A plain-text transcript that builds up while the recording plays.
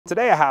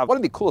Today I have one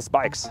of the coolest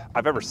bikes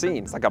I've ever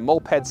seen. It's like a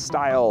moped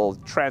style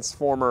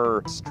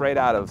transformer straight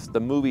out of the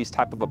movies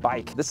type of a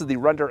bike. This is the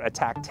Rundeer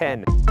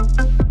Attack10.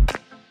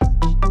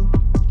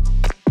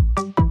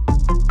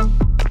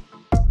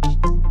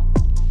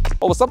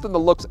 Well, with something that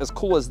looks as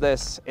cool as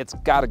this, it's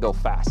gotta go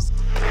fast.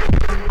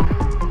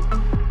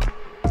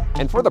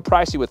 And for the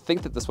price, you would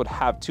think that this would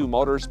have two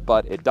motors,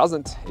 but it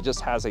doesn't. It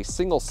just has a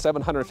single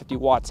 750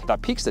 watts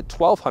that peaks at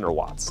 1200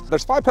 watts.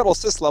 There's 5 pedal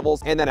assist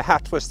levels and then a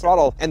half twist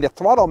throttle, and the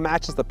throttle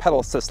matches the pedal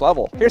assist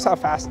level. Here's how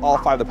fast all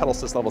 5 of the pedal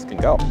assist levels can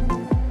go.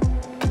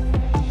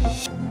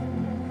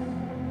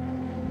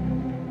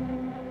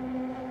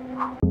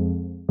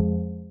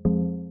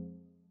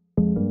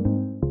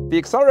 The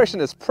acceleration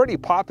is pretty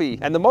poppy,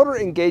 and the motor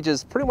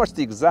engages pretty much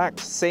the exact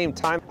same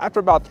time after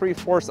about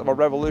 3/4 of a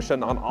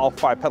revolution on all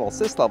 5 pedal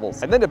assist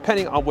levels. And then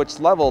depending on which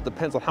level,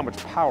 depends on how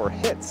much power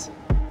hits.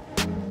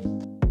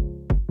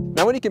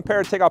 Now when you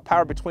compare takeoff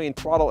power between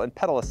throttle and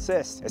pedal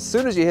assist, as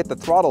soon as you hit the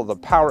throttle, the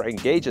power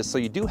engages, so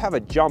you do have a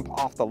jump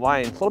off the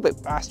line a little bit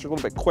faster, a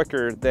little bit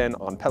quicker than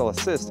on pedal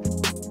assist.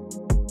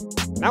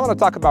 Now I want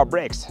to talk about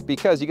brakes,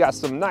 because you got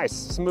some nice,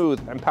 smooth,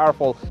 and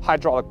powerful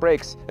hydraulic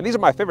brakes. And these are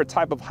my favorite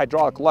type of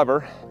hydraulic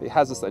lever. It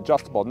has this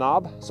adjustable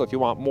knob, so if you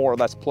want more or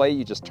less play,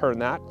 you just turn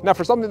that. Now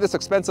for something this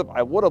expensive,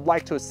 I would have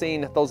liked to have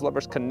seen those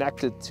levers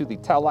connected to the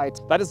tail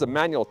light. That is a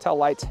manual tail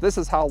light. This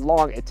is how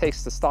long it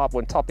takes to stop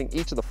when topping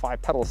each of the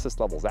 5 pedal assist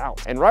levels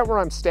out. And right where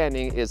I'm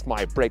standing is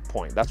my brake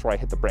point. That's where I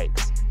hit the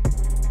brakes.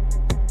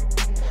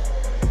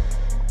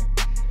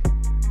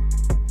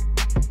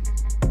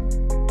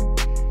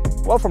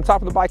 Well, from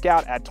topping the bike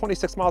out at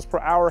 26 miles per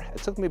hour,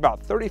 it took me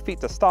about 30 feet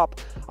to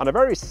stop on a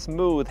very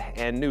smooth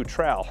and new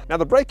trail. Now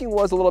the braking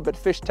was a little bit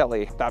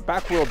fishtaily. That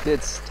back wheel did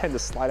tend to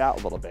slide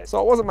out a little bit. So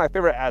it wasn't my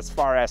favorite as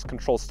far as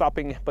controlled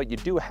stopping, but you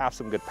do have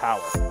some good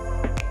power.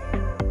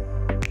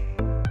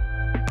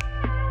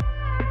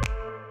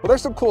 Well,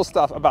 there's some cool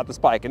stuff about this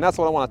bike, and that's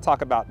what I want to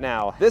talk about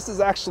now. This is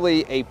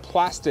actually a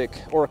plastic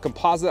or a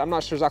composite. I'm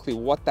not sure exactly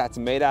what that's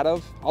made out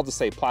of. I'll just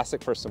say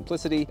plastic for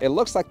simplicity. It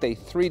looks like they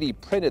 3D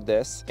printed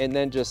this and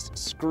then just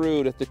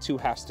screwed the two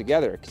halves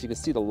together, because you can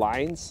see the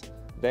lines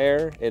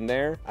there and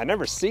there. I've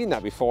never seen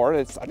that before.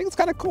 I think it's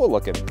kind of cool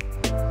looking.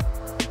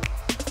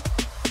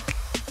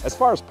 As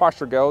far as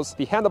posture goes,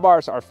 the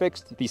handlebars are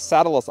fixed. The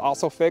saddle is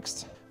also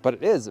fixed, but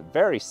it is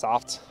very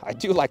soft. I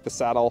do like the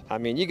saddle. I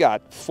mean, you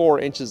got 4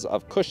 inches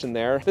of cushion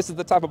there. This is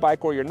the type of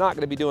bike where you're not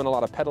gonna be doing a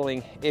lot of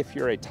pedaling if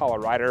you're a taller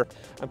rider.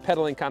 I'm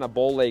pedaling kind of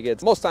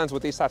bow-legged. Most times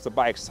with these types of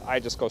bikes, I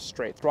just go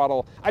straight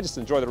throttle. I just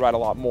enjoy the ride a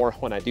lot more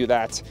when I do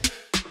that.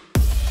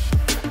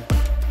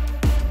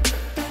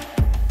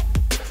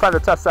 Trying to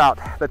test out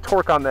the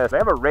torque on this. They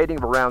have a rating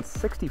of around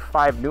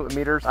 65 Newton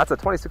meters. That's a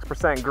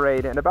 26%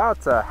 grade and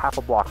about half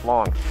a block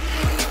long.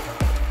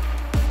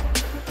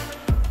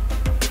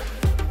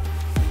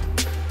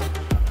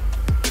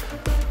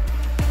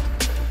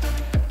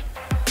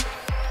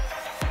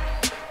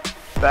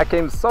 That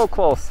came so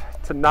close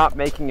to not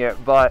making it,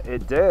 but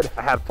it did.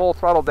 I had full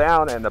throttle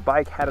down and the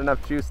bike had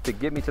enough juice to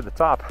get me to the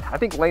top. I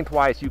think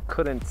lengthwise you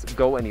couldn't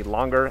go any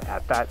longer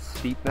at that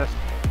steepness.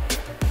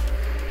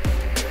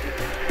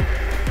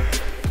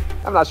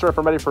 I'm not sure if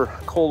I'm ready for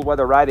cold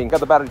weather riding.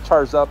 Got the battery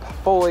charged up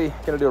fully.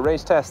 Gonna do a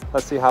range test.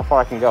 Let's see how far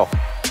I can go.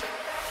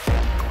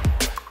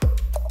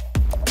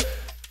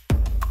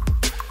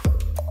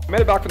 I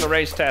made it back from the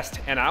range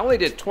test, and I only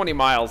did 20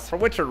 miles. For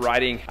winter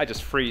riding, I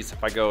just freeze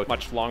if I go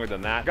much longer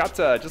than that. Got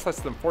to just less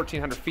than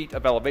 1,400 feet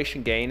of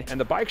elevation gain, and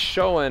the bike's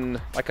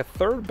showing like a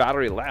third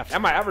battery left.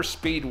 And my average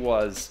speed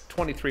was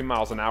 23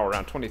 miles an hour,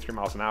 around 23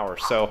 miles an hour.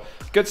 So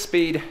good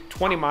speed,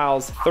 20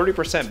 miles,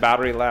 30%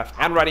 battery left,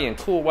 and riding in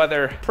cool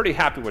weather, pretty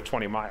happy with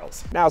 20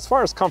 miles. Now, as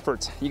far as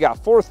comfort, you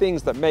got 4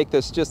 things that make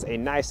this just a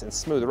nice and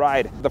smooth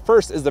ride. The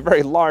first is the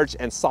very large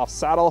and soft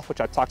saddle, which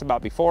I've talked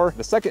about before.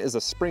 The second is a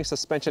spring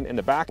suspension in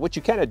the back, which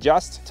you can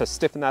adjust to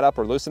stiffen that up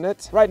or loosen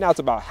it. Right now it's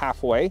about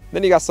halfway.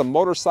 Then you got some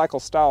motorcycle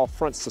style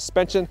front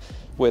suspension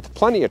with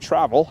plenty of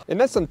travel, and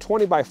then some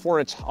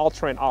 20x4-inch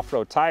all-terrain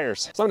off-road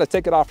tires. So I'm gonna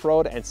take it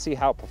off-road and see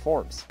how it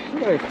performs.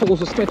 We got a full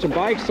suspension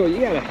bike, so you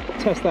gotta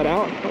test that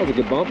out. That was a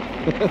good bump.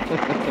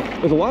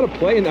 There's a lot of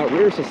play in that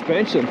rear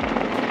suspension.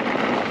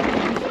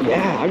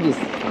 Yeah,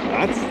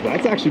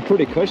 that's actually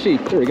pretty cushy.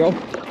 There we go.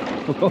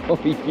 Oh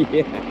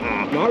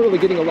yeah, not really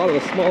getting a lot of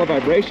the smaller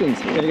vibrations.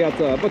 And you got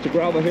a bunch of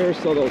gravel here,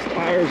 so those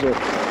tires are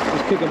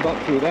just kicking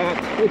butt through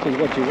that, which is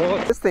what you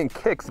want. This thing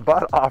kicks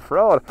butt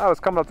off-road. I was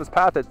coming up this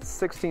path at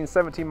 16,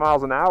 17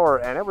 miles an hour,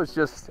 and it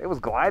was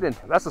gliding.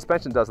 That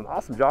suspension does an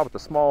awesome job with the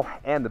small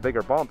and the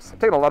bigger bumps. I'm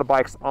taking a lot of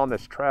bikes on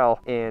this trail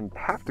and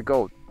have to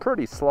go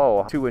pretty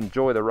slow to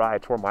enjoy the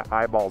ride, to where my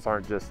eyeballs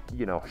aren't just,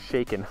 you know,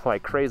 shaking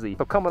like crazy.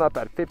 So coming up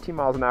at 15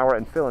 miles an hour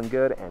and feeling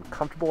good and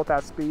comfortable with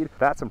that speed,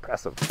 that's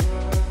impressive.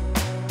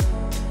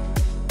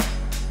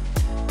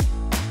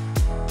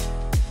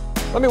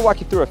 Let me walk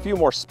you through a few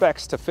more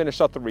specs to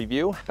finish up the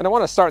review. And I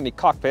want to start in the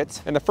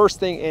cockpit. And the first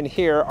thing in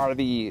here are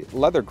the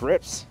leather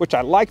grips, which I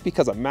like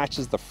because it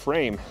matches the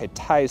frame. It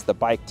ties the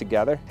bike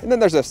together. And then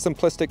there's a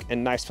simplistic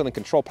and nice feeling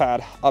control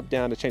pad, up,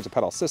 down to change the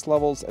pedal assist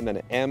levels, and then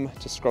an M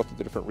to scroll through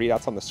the different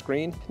readouts on the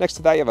screen. Next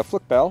to that, you have a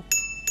flick bell.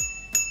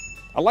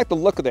 I like the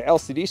look of the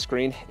LCD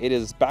screen. It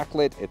is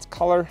backlit, it's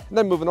color. And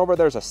then moving over,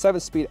 there's a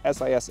 7-speed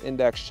SIS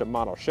index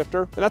Shimano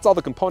shifter. And that's all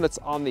the components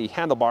on the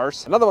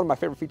handlebars. Another one of my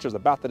favorite features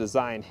about the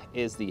design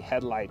is the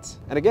headlights.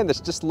 And again,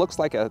 this just looks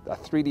like a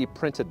 3D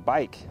printed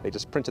bike. They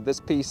just printed this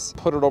piece,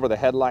 put it over the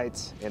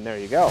headlights, and there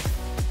you go.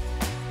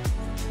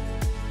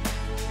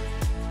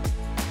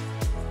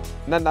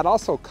 And then that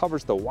also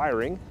covers the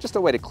wiring, just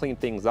a way to clean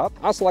things up.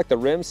 I also like the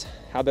rims,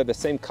 how they're the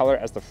same color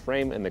as the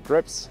frame and the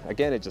grips.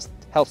 Again, it just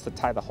helps to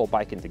tie the whole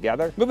bike in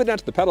together. Moving down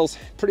to the pedals,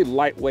 pretty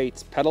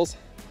lightweight pedals.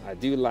 I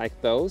do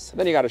like those.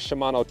 Then you got a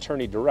Shimano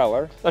tourney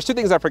derailleur. There's two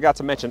things I forgot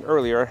to mention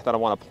earlier that I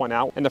want to point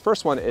out. And the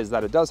first one is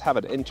that it does have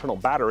an internal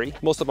battery.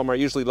 Most of them are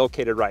usually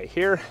located right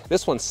here.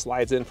 This one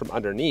slides in from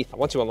underneath.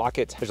 Once you unlock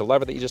it, there's a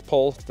lever that you just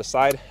pull to the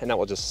side and that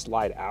will just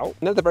slide out.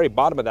 And at the very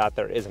bottom of that,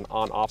 there is an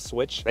on-off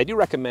switch. I do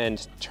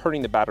recommend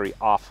turning the battery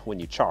off when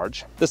you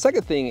charge. The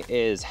second thing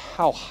is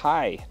how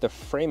high the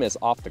frame is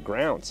off the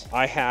ground.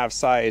 I have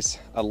size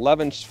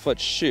 11-foot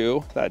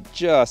shoe that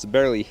just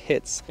barely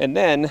hits. And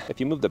then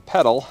if you move the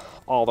pedal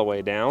all the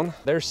way down,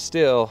 there's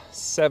still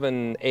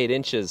 7-8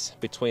 inches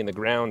between the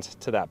ground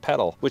to that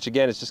pedal, which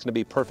again is just going to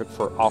be perfect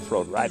for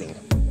off-road riding.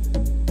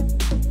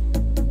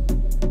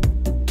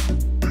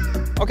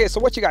 Okay,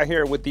 so what you got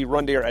here with the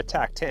Rundeer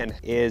Attack10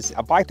 is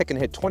a bike that can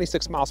hit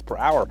 26 miles per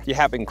hour. You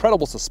have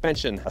incredible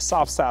suspension, a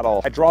soft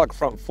saddle, hydraulic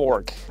front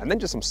fork, and then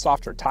just some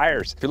softer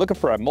tires. If you're looking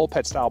for a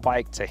moped style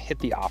bike to hit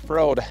the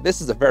off-road,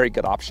 this is a very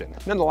good option.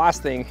 And then the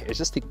last thing is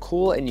just the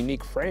cool and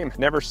unique frame.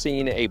 Never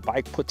seen a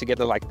bike put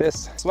together like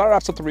this. So that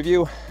wraps up the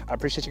review. I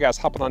appreciate you guys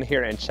hopping on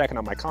here and checking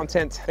out my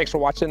content. Thanks for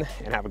watching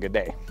and have a good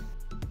day.